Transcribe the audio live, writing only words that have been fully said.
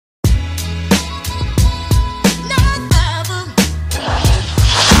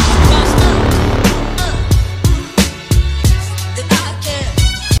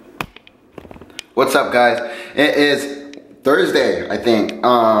What's up, guys? It is Thursday, I think.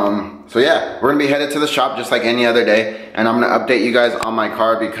 So yeah, we're gonna be headed to the shop just like any other day, and I'm gonna update you guys on my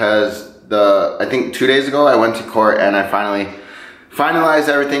car because I think 2 days ago I went to court and I finalized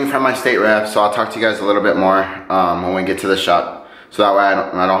everything from my state rep. So I'll talk to you guys a little bit more when we get to the shop, so that way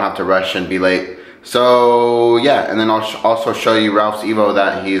I don't have to rush and be late. So yeah, and then I'll also show you Ralph's Evo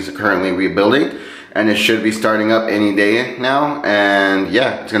that he's currently rebuilding, and it should be starting up any day now. And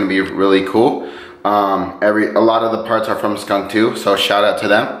yeah, it's gonna be really cool. A lot of the parts are from Skunk too, so shout out to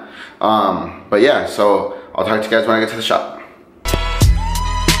them. But yeah, so I'll talk to you guys when I get to the shop.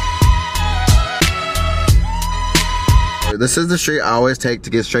 This is the street I always take to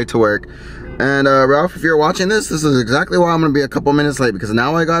get straight to work. And Ralph, if you're watching this is exactly why I'm gonna be a couple minutes late, because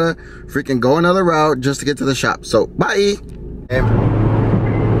now I gotta freaking go another route just to get to the shop. So bye. Babe.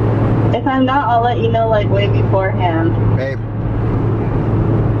 If I'm not, I'll let you know like way beforehand. Babe.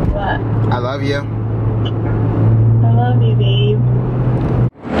 What? I love you. I love you, babe.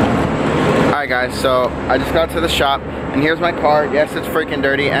 Alright guys, so I just got to the shop and here's my car. Yes, it's freaking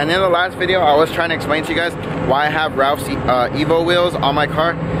dirty. And in the last video I was trying to explain to you guys why I have Ralph's Evo wheels on my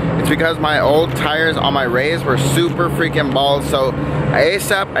car. It's because my old tires on my Rays were super freaking bald. So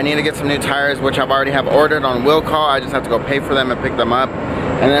ASAP I need to get some new tires, which I've already have ordered on will call. I just have to go pay for them and pick them up.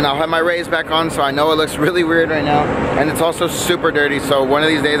 And then I'll have my Rays back on, so I know it looks really weird right now. And it's also super dirty, so one of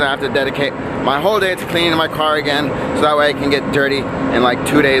these days I have to dedicate my whole day to cleaning my car again, so that way I can get dirty in like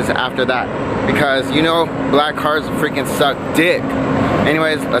 2 days after that. Because you know, black cars freaking suck dick.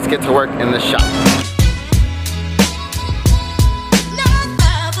 Anyways, let's get to work in the shop.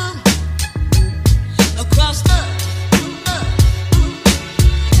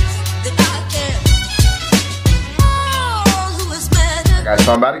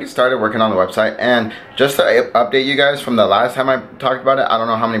 So I'm about to get started working on the website, and just to update you guys from the last time I talked about it, I don't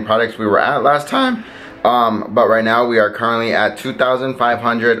know how many products we were at last time, but right now we are currently at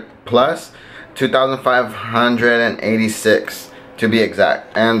 2,500 plus 2,586 to be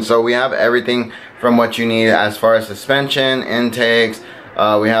exact. And so we have everything from what you need as far as suspension, intakes.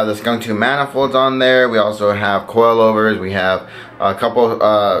 We have the Skunk 2 manifolds on there. We also have coilovers. We have a couple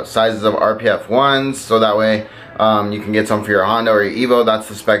sizes of RPF 1s, so that way you can get some for your Honda or your Evo. That's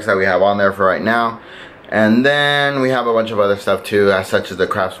the specs that we have on there for right now. And then we have a bunch of other stuff too, such as the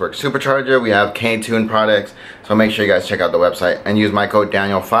Craftsworks Supercharger. We have K-Tune products, so make sure you guys check out the website and use my code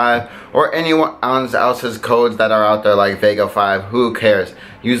Daniel5 or anyone else's codes that are out there like Vega5. Who cares?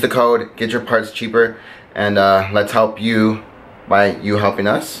 Use the code, get your parts cheaper, and let's help you by you helping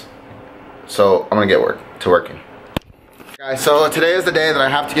us. So I'm gonna get to working. Guys, so today is the day that I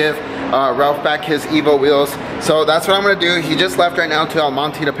have to give Ralph back his Evo wheels. So that's what I'm gonna do. He just left right now to El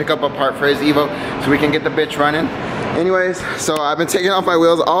Monte to pick up a part for his Evo so we can get the bitch running. Anyways, so I've been taking off my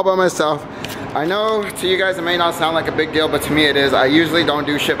wheels all by myself. I know to you guys it may not sound like a big deal, but to me it is. I usually don't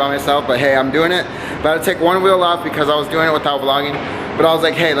do shit by myself, but hey, I'm doing it. But I had to take one wheel off because I was doing it without vlogging. But I was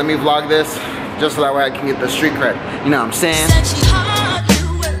like, hey, let me vlog this just so that way I can get the street cred. You know what I'm saying?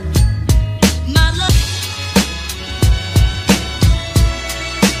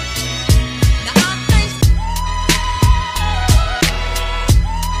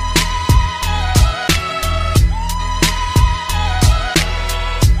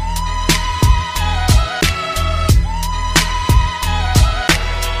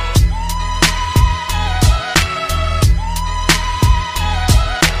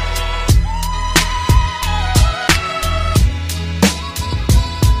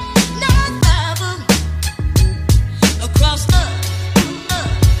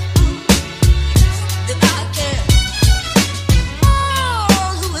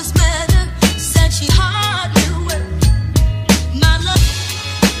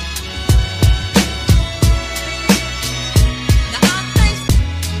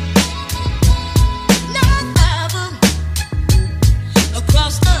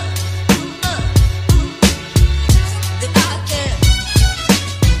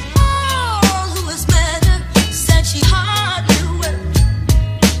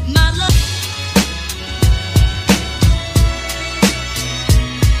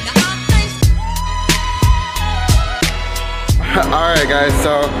 Alright guys,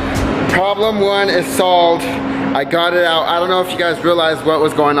 so problem one is solved. I got it out. I don't know if you guys realized what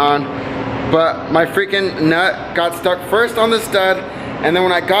was going on, but my freaking nut got stuck first on the stud, and then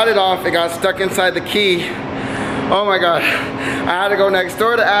when I got it off, it got stuck inside the key. Oh my god. I had to go next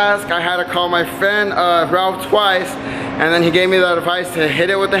door to ask. I had to call my friend Ralph twice, and then he gave me the advice to hit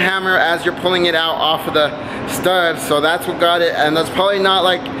it with the hammer as you're pulling it out off of the stud. So that's what got it, and that's probably not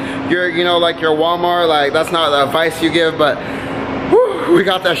like your, you know, like your Walmart, like that's not the advice you give, but whew, Whew, we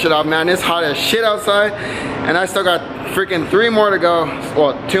got that shit off, man. It's hot as shit outside, and I still got freaking 3 more to go.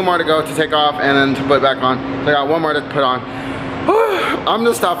 Well, 2 more to go to take off and then to put back on. So I got 1 more to put on. Whew, I'm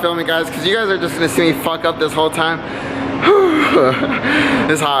gonna stop filming, guys, because you guys are just gonna see me fuck up this whole time. Whew,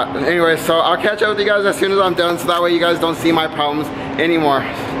 it's hot. Anyway, so I'll catch up with you guys as soon as I'm done, so that way you guys don't see my problems anymore.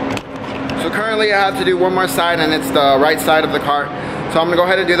 So currently I have to do 1 more side, and it's the right side of the car. So I'm gonna go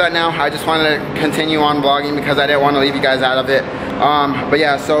ahead and do that now. I just wanted to continue on vlogging because I didn't want to leave you guys out of it. But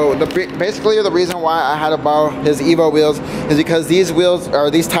yeah, so basically the reason why I had to borrow his Evo wheels is because these wheels,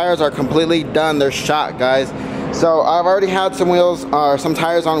 or these tires, are completely done. They're shot, guys. So I've already had some wheels, or some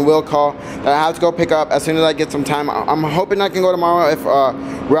tires on wheel call that I have to go pick up as soon as I get some time. I'm hoping I can go tomorrow if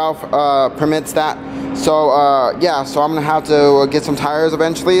Ralph permits that. So yeah, so I'm gonna have to get some tires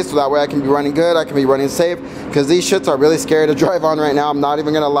eventually, so that way I can be running good, I can be running safe, because these shits are really scary to drive on right now. I'm not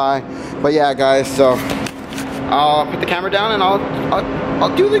even gonna lie. But yeah, guys, so I'll put the camera down and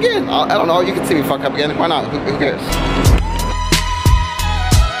I'll do it again. I don't know, you can see me fuck up again. Why not? Who cares?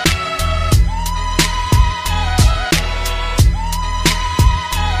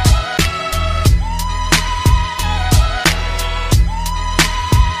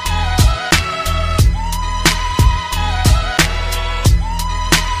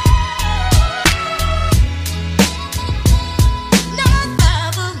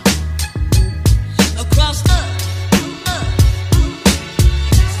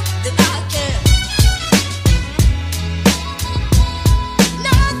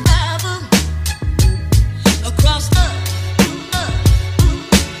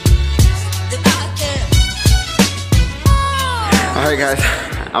 Alright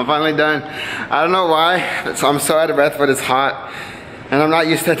guys, I'm finally done. I don't know why, so I'm so out of breath, but it's hot. And I'm not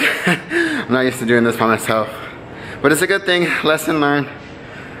used to I'm not used to doing this by myself. But it's a good thing, lesson learned.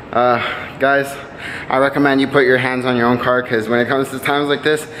 Guys, I recommend you put your hands on your own car, because when it comes to times like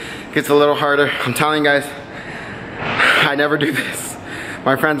this, it gets a little harder. I'm telling you guys, I never do this.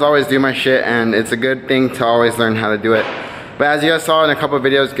 My friends always do my shit, and it's a good thing to always learn how to do it. But as you guys saw in a couple of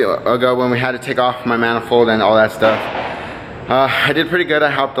videos ago when we had to take off my manifold and all that stuff, I did pretty good. I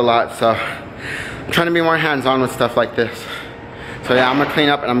helped a lot, so I'm trying to be more hands-on with stuff like this. So yeah, I'm gonna clean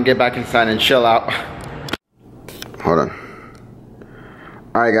up and I'm gonna get back inside and chill out. Hold on.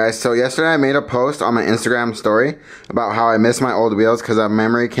 Alright guys, so yesterday I made a post on my Instagram story about how I miss my old wheels because a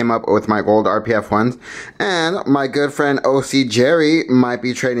memory came up with my old RPF ones, and my good friend OC Jerry might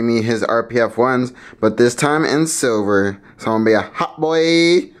be trading me his RPF ones, but this time in silver. So I'm gonna be a hot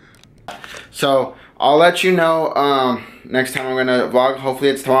boy. So I'll let you know next time I'm gonna vlog.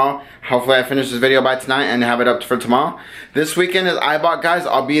 Hopefully it's tomorrow. Hopefully I finish this video by tonight and have it up for tomorrow. This weekend is iBot, guys.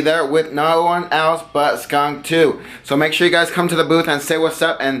 I'll be there with no one else but Skunk 2. So make sure you guys come to the booth and say what's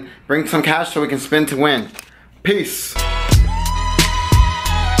up and bring some cash so we can spin to win. Peace.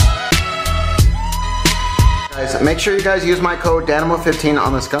 Guys, make sure you guys use my code DANIMAL15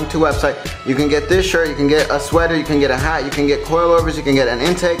 on the Skunk 2 website. You can get this shirt, you can get a sweater, you can get a hat, you can get coilovers, you can get an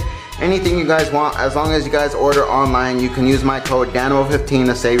intake. Anything you guys want, as long as you guys order online, you can use my code DANIMAL15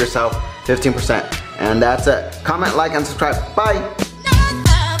 to save yourself 15%. And that's it. Comment, like, and subscribe. Bye!